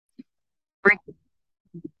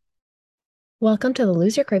Welcome to the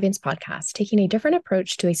Lose Your Cravings podcast, taking a different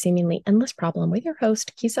approach to a seemingly endless problem with your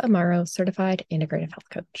host, Kisa Amaro, certified integrative health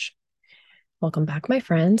coach. Welcome back, my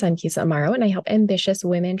friends. I'm Kisa Amaro, and I help ambitious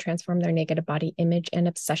women transform their negative body image and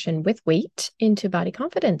obsession with weight into body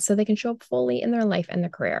confidence so they can show up fully in their life and their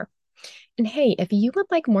career. And hey, if you would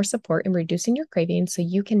like more support in reducing your cravings so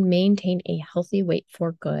you can maintain a healthy weight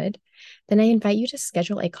for good, then I invite you to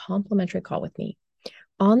schedule a complimentary call with me.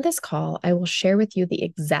 On this call, I will share with you the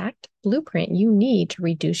exact blueprint you need to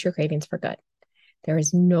reduce your cravings for good. There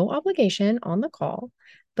is no obligation on the call,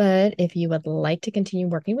 but if you would like to continue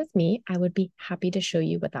working with me, I would be happy to show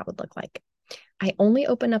you what that would look like. I only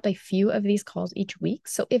open up a few of these calls each week,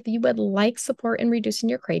 so if you would like support in reducing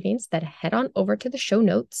your cravings, then head on over to the show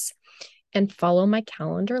notes and follow my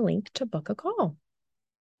calendar link to book a call.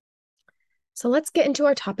 So let's get into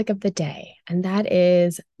our topic of the day, and that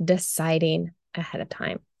is deciding ahead of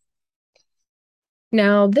time.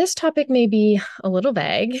 Now, this topic may be a little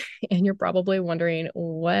vague, and you're probably wondering,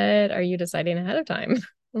 what are you deciding ahead of time?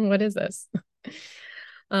 What is this?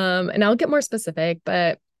 And I'll get more specific,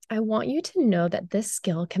 but I want you to know that this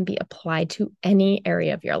skill can be applied to any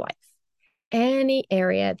area of your life, any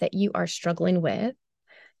area that you are struggling with,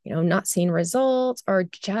 not seeing results or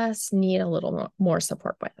just need a little more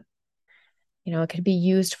support with. It could be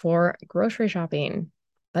used for grocery shopping,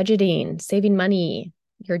 budgeting, saving money,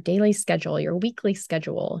 your daily schedule, your weekly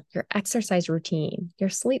schedule, your exercise routine, your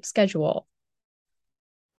sleep schedule.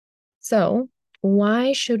 So,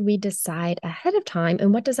 why should we decide ahead of time,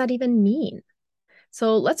 and what does that even mean?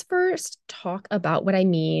 So, let's first talk about what I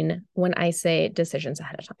mean when I say decisions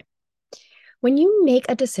ahead of time. When you make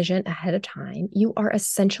a decision ahead of time, you are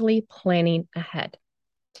essentially planning ahead.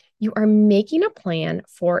 You are making a plan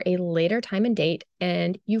for a later time and date,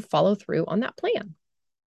 and you follow through on that plan.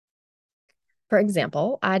 For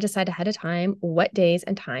example, I decide ahead of time what days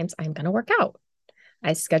and times I'm going to work out.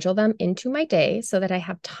 I schedule them into my day so that I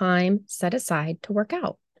have time set aside to work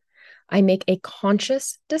out. I make a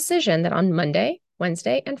conscious decision that on Monday,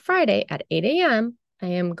 Wednesday, and Friday at 8 a.m.,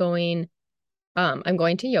 I'm going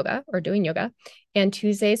to yoga or doing yoga. And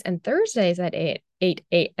Tuesdays and Thursdays at 8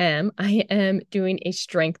 a.m., I am doing a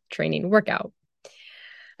strength training workout.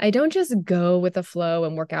 I don't just go with the flow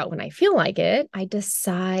and work out when I feel like it. I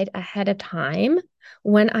decide ahead of time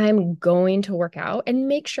when I'm going to work out and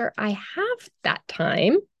make sure I have that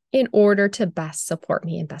time in order to best support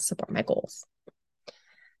me and best support my goals.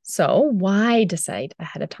 So, why decide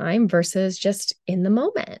ahead of time versus just in the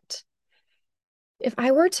moment? If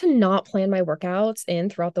I were to not plan my workouts in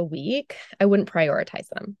throughout the week, I wouldn't prioritize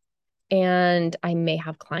them. And I may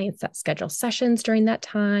have clients that schedule sessions during that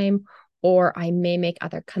time, or I may make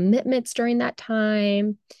other commitments during that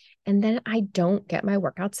time. And then I don't get my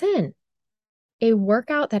workouts in. A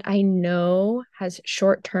workout that I know has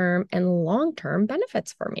short-term and long-term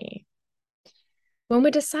benefits for me. When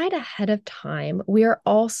we decide ahead of time, we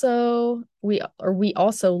also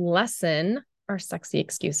lessen our sexy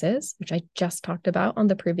excuses, which I just talked about on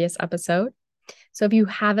the previous episode. So if you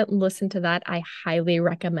haven't listened to that, I highly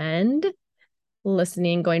recommend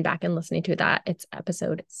going back and listening to that. It's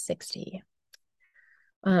episode 60.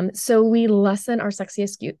 So we lessen our sexy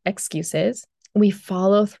excuses. We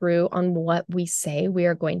follow through on what we say we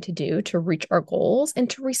are going to do to reach our goals and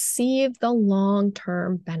to receive the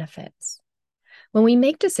long-term benefits. When we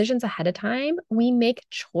make decisions ahead of time, we make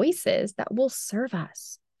choices that will serve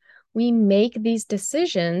us. We make these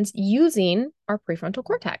decisions using our prefrontal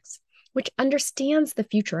cortex, which understands the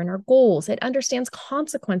future and our goals. It understands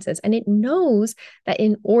consequences, and it knows that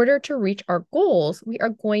in order to reach our goals, we are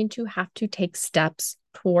going to have to take steps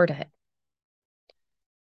toward it.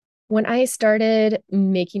 When I started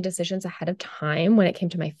making decisions ahead of time when it came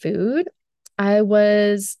to my food, I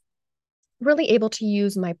was really able to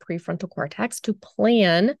use my prefrontal cortex to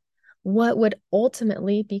plan what would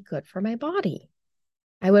ultimately be good for my body.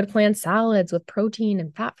 I would plan salads with protein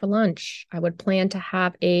and fat for lunch. I would plan to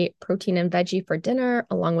have a protein and veggie for dinner,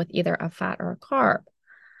 along with either a fat or a carb.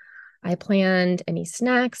 I planned any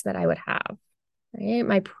snacks that I would have. Right?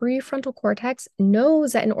 My prefrontal cortex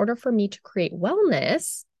knows that in order for me to create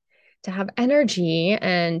wellness, to have energy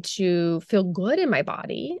and to feel good in my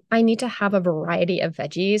body, I need to have a variety of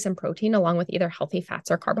veggies and protein along with either healthy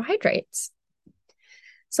fats or carbohydrates.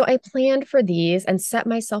 So I planned for these and set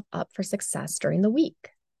myself up for success during the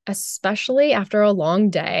week, especially after a long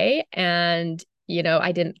day. And,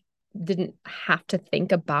 I didn't have to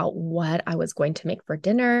think about what I was going to make for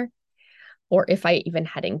dinner or if I even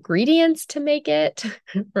had ingredients to make it,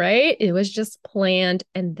 right? It was just planned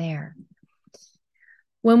and there.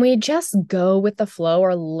 When we just go with the flow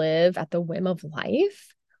or live at the whim of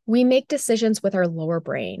life, We make decisions with our lower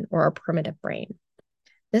brain or our primitive brain.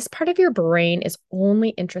 This part of your brain is only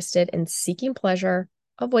interested in seeking pleasure,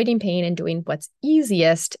 avoiding pain, and doing what's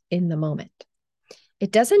easiest in the moment.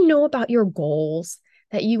 It doesn't know about your goals,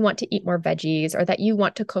 that you want to eat more veggies or that you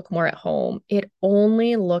want to cook more at home. It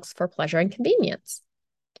only looks for pleasure and convenience.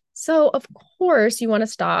 So, of course, you want to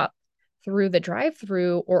stop through the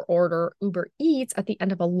drive-through or order Uber Eats at the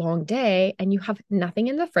end of a long day and you have nothing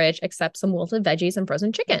in the fridge except some wilted veggies and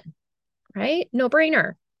frozen chicken, right? No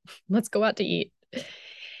brainer. Let's go out to eat.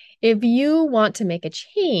 If you want to make a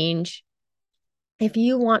change, if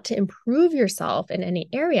you want to improve yourself in any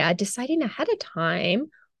area, deciding ahead of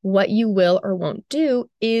time what you will or won't do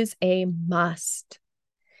is a must.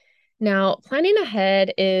 Now, planning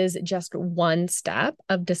ahead is just one step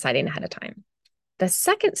of deciding ahead of time. The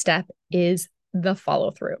second step is the follow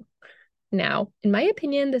through. Now, in my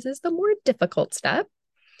opinion, this is the more difficult step.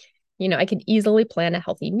 I could easily plan a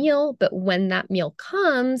healthy meal, but when that meal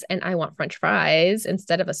comes and I want French fries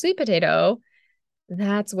instead of a sweet potato,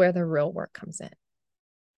 that's where the real work comes in.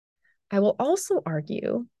 I will also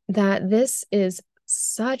argue that this is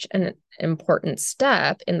such an important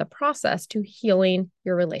step in the process to healing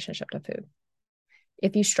your relationship to food.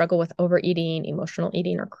 If you struggle with overeating, emotional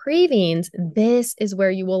eating, or cravings, this is where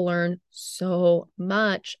you will learn so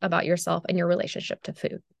much about yourself and your relationship to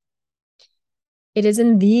food. It is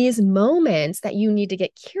in these moments that you need to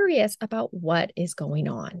get curious about what is going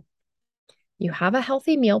on. You have a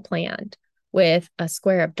healthy meal planned with a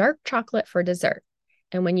square of dark chocolate for dessert.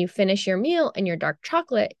 And when you finish your meal and your dark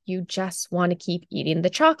chocolate, you just want to keep eating the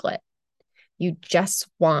chocolate. You just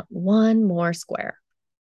want one more square.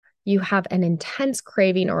 You have an intense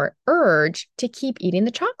craving or urge to keep eating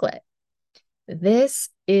the chocolate. This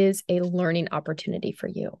is a learning opportunity for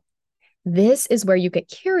you. This is where you get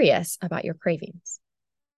curious about your cravings.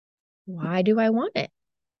 Why do I want it?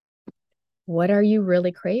 What are you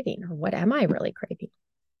really craving? Or what am I really craving?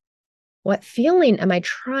 What feeling am I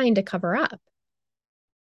trying to cover up?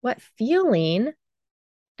 What feeling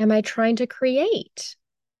am I trying to create?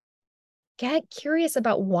 Get curious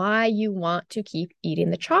about why you want to keep eating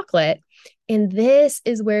the chocolate. And this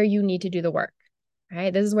is where you need to do the work,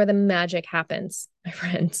 right? This is where the magic happens, my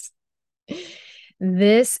friends.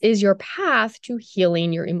 This is your path to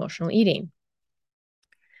healing your emotional eating.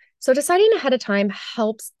 So deciding ahead of time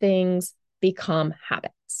helps things become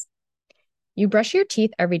habits. You brush your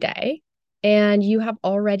teeth every day, and you have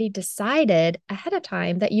already decided ahead of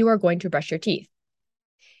time that you are going to brush your teeth.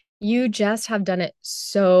 You just have done it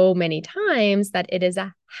so many times that it is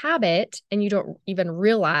a habit, and you don't even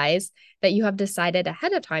realize that you have decided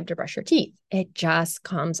ahead of time to brush your teeth. It just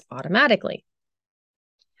comes automatically.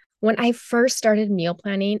 When I first started meal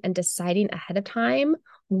planning and deciding ahead of time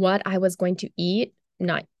what I was going to eat,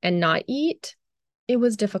 not eat, it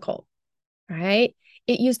was difficult, right?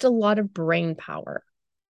 It used a lot of brain power.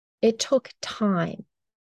 It took time.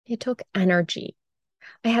 It took energy.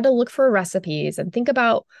 I had to look for recipes and think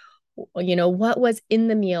about, what was in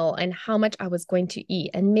the meal and how much I was going to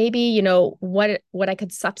eat. And maybe, what I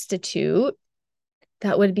could substitute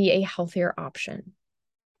that would be a healthier option.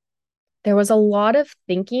 There was a lot of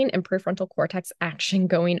thinking and prefrontal cortex action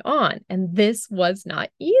going on, and this was not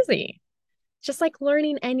easy. Just like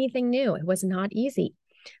learning anything new, it was not easy.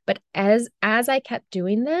 But as I kept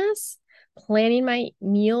doing this, planning my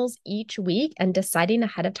meals each week and deciding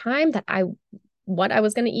ahead of time what I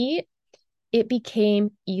was going to eat, it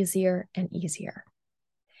became easier and easier.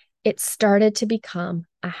 It started to become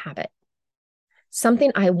a habit.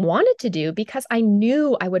 Something I wanted to do because I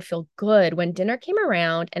knew I would feel good when dinner came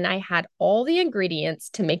around and I had all the ingredients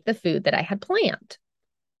to make the food that I had planned.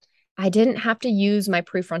 I didn't have to use my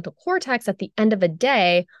prefrontal cortex at the end of a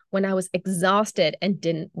day when I was exhausted and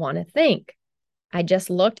didn't want to think. I just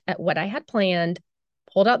looked at what I had planned,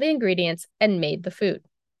 pulled out the ingredients, and made the food.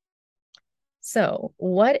 So,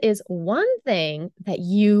 what is one thing that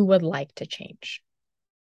you would like to change?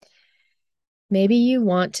 Maybe you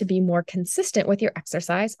want to be more consistent with your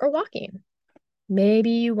exercise or walking.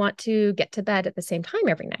 Maybe you want to get to bed at the same time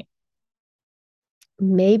every night.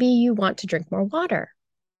 Maybe you want to drink more water.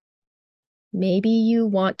 Maybe you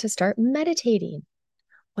want to start meditating.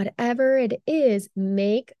 Whatever it is,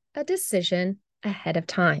 make a decision ahead of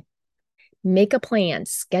time. Make a plan,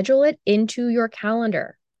 schedule it into your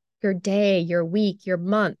calendar, your day, your week, your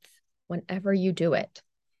month, whenever you do it.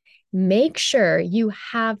 Make sure you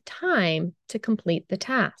have time to complete the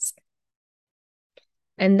task.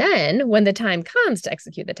 And then when the time comes to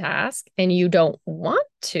execute the task and you don't want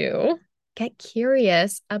to, get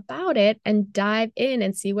curious about it and dive in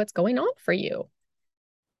and see what's going on for you.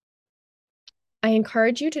 I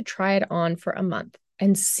encourage you to try it on for a month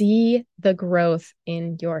and see the growth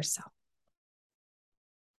in yourself.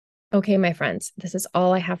 Okay, my friends, this is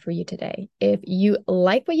all I have for you today. If you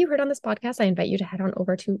like what you heard on this podcast, I invite you to head on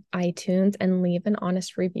over to iTunes and leave an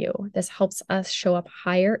honest review. This helps us show up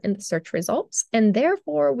higher in the search results, and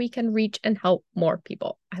therefore we can reach and help more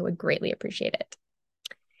people. I would greatly appreciate it.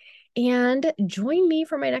 And join me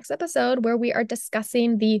for my next episode where we are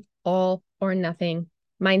discussing the all or nothing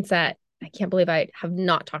mindset. I can't believe I have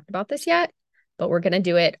not talked about this yet, but we're going to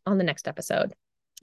do it on the next episode.